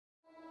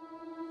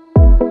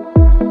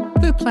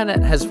Blue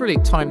Planet has really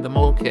timed the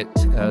market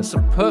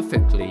sort of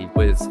perfectly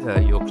with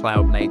your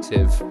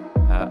cloud-native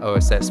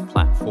OSS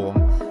platform.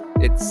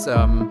 It's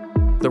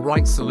the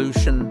right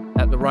solution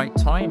at the right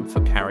time for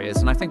carriers,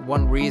 and I think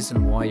one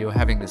reason why you're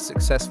having this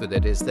success with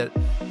it is that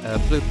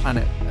Blue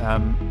Planet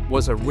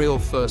was a real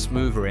first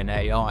mover in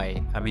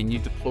AI. I mean, you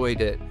deployed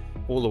it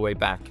all the way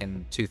back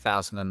in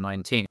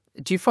 2019.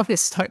 Do you find it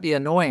slightly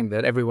annoying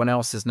that everyone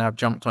else has now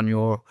jumped on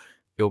your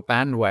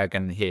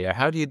bandwagon here?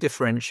 How do you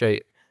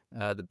differentiate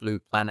the Blue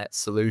Planet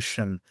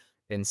solution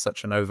in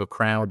such an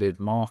overcrowded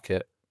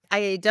market?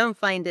 I don't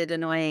find it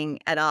annoying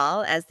at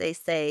all. As they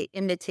say,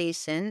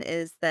 imitation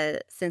is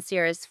the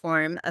sincerest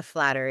form of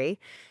flattery.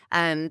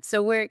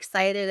 So we're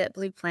excited at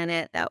Blue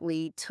Planet that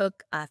we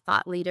took a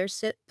thought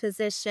leadership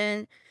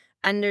position,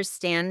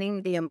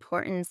 understanding the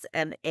importance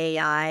of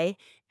AI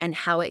and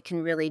how it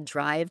can really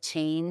drive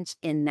change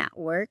in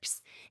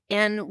networks.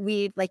 And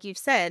like you've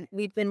said,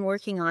 we've been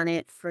working on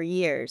it for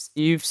years.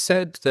 You've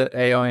said that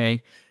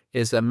AI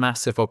is a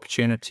massive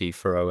opportunity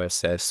for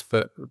OSS,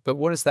 but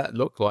what does that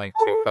look like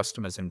to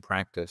customers in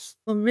practice?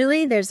 Well,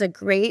 really, there's a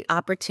great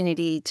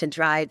opportunity to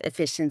drive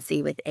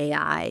efficiency with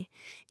AI.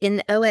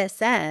 In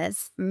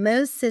OSS,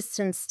 most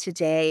systems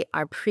today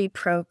are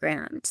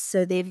pre-programmed.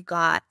 So they've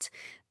got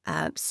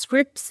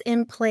scripts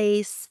in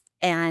place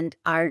and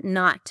are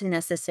not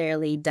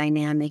necessarily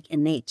dynamic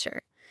in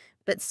nature.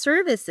 But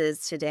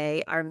services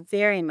today are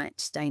very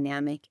much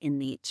dynamic in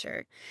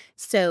nature.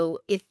 So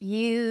if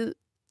you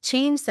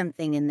change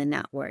something in the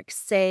network,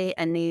 say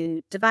a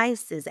new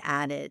device is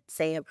added,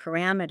 say a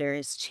parameter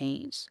is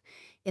changed,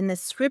 in the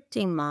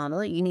scripting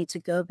model, you need to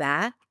go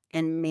back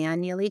and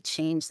manually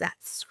change that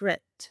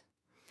script.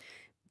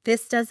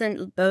 This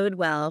doesn't bode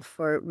well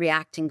for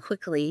reacting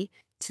quickly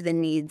to the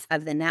needs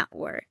of the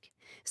network.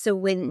 So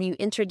when you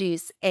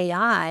introduce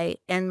AI,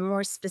 and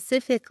more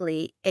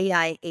specifically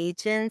AI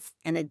agents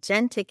and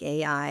agentic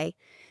AI,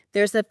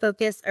 there's a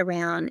focus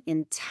around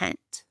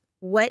intent.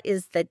 What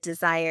is the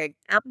desired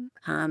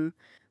outcome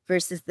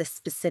versus the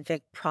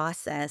specific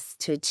process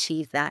to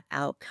achieve that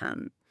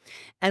outcome?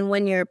 And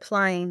when you're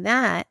applying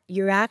that,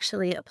 you're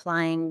actually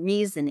applying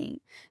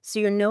reasoning.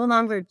 So you're no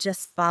longer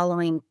just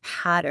following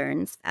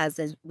patterns as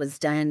it was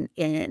done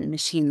in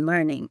machine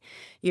learning.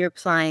 You're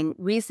applying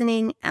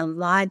reasoning and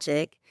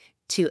logic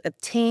to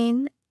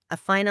obtain a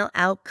final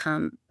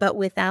outcome, but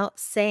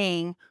without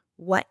saying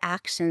what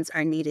actions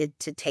are needed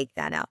to take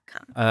that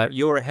outcome.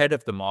 You're ahead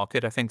of the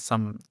market. I think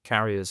some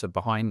carriers are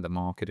behind the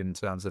market in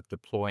terms of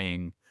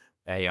deploying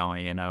AI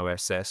in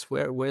OSS.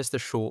 Where's the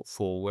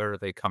shortfall? Where are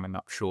they coming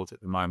up short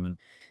at the moment?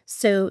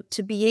 So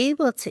to be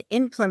able to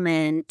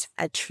implement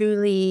a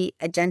truly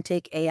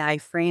agentic AI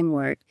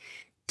framework,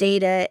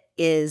 data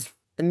is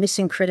the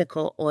mission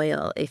critical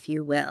oil, if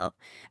you will.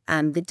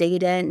 The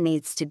data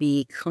needs to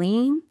be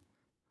clean,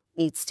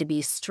 needs to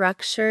be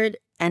structured,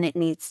 and it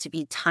needs to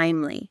be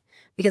timely.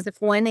 Because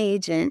if one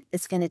agent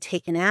is going to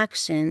take an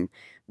action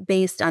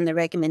based on the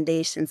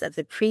recommendations of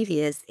the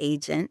previous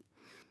agent,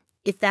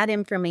 if that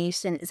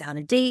information is out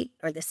of date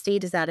or the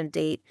state is out of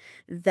date,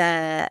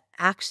 the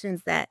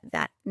actions that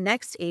that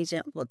next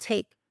agent will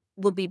take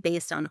will be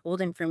based on old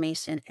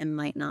information and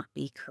might not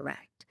be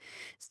correct.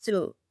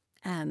 So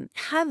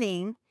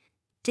having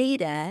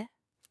data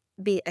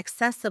be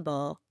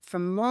accessible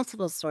from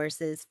multiple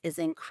sources is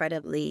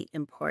incredibly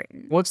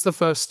important. What's the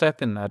first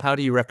step in that? How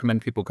do you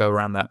recommend people go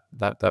around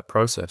that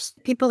process?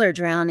 People are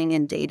drowning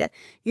in data.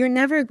 You're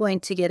never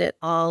going to get it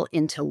all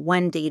into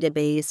one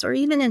database or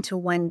even into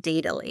one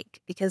data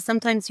lake because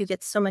sometimes you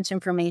get so much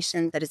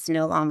information that it's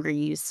no longer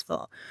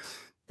useful.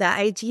 The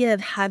idea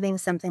of having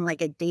something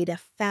like a data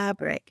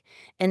fabric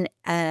and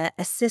a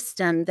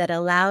system that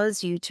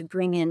allows you to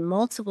bring in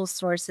multiple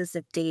sources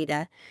of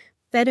data,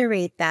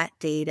 federate that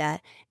data,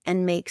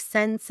 and make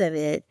sense of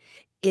it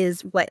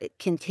is what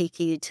can take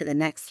you to the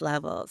next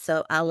level.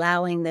 So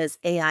allowing those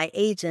AI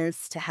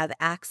agents to have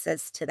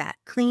access to that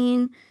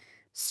clean,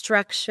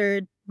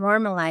 structured,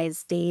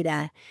 normalized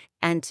data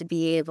and to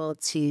be able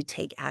to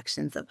take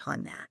actions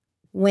upon that.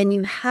 When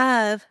you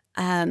have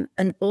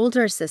an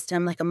older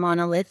system, like a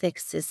monolithic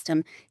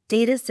system,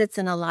 data sits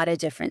in a lot of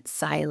different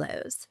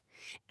silos.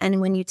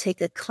 And when you take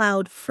a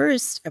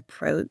cloud-first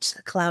approach,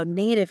 a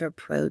cloud-native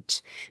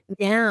approach,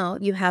 now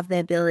you have the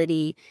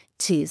ability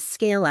to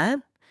scale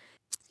up,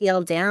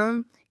 scale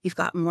down. You've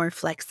got more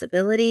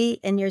flexibility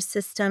in your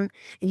system,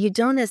 and you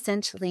don't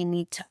essentially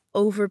need to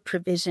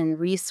over-provision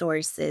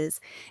resources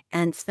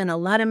and spend a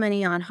lot of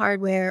money on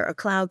hardware or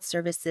cloud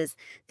services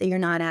that you're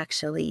not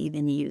actually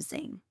even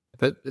using.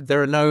 But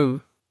there are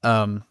no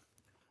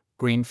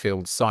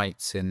greenfield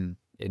sites in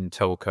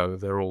telco.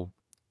 They're all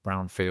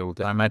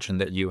brownfield. I imagine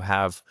that you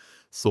have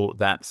thought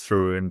that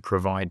through and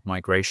provide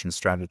migration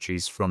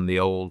strategies from the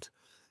old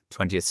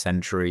 20th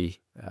century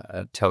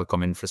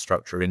telecom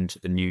infrastructure into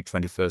the new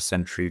 21st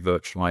century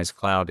virtualized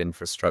cloud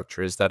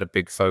infrastructure. Is that a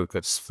big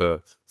focus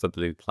for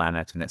Blue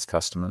Planet and its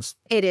customers?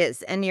 It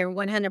is, and you're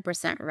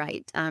 100%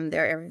 right.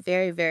 There are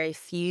very, very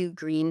few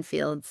green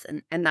fields,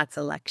 and that's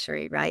a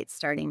luxury, right?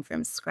 Starting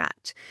from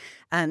scratch.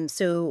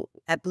 So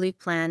at Blue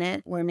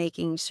Planet, we're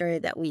making sure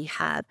that we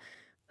have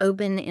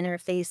open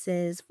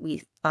interfaces.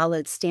 We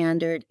followed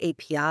standard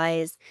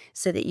APIs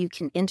so that you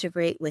can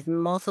integrate with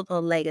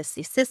multiple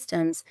legacy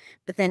systems,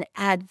 but then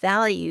add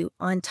value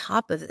on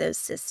top of those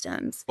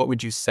systems. What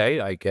would you say,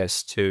 I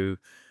guess, to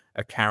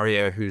a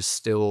carrier who's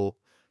still,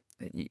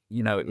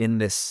 in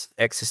this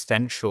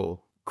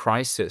existential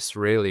crisis,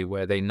 really,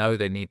 where they know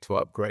they need to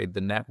upgrade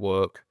the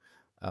network,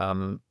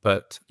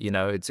 but,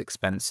 it's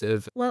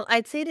expensive? Well,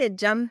 I'd say to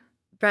jump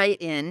right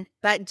in,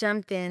 but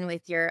jump in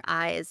with your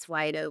eyes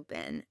wide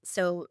open.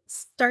 So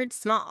start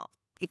small.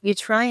 If you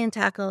try and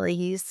tackle a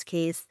use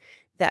case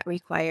that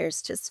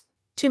requires just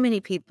too many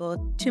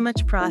people, too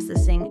much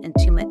processing, and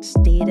too much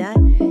data,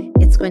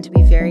 it's going to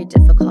be very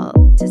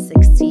difficult to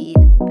succeed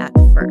at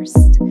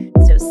first.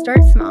 So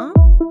start small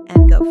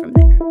and go from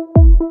there.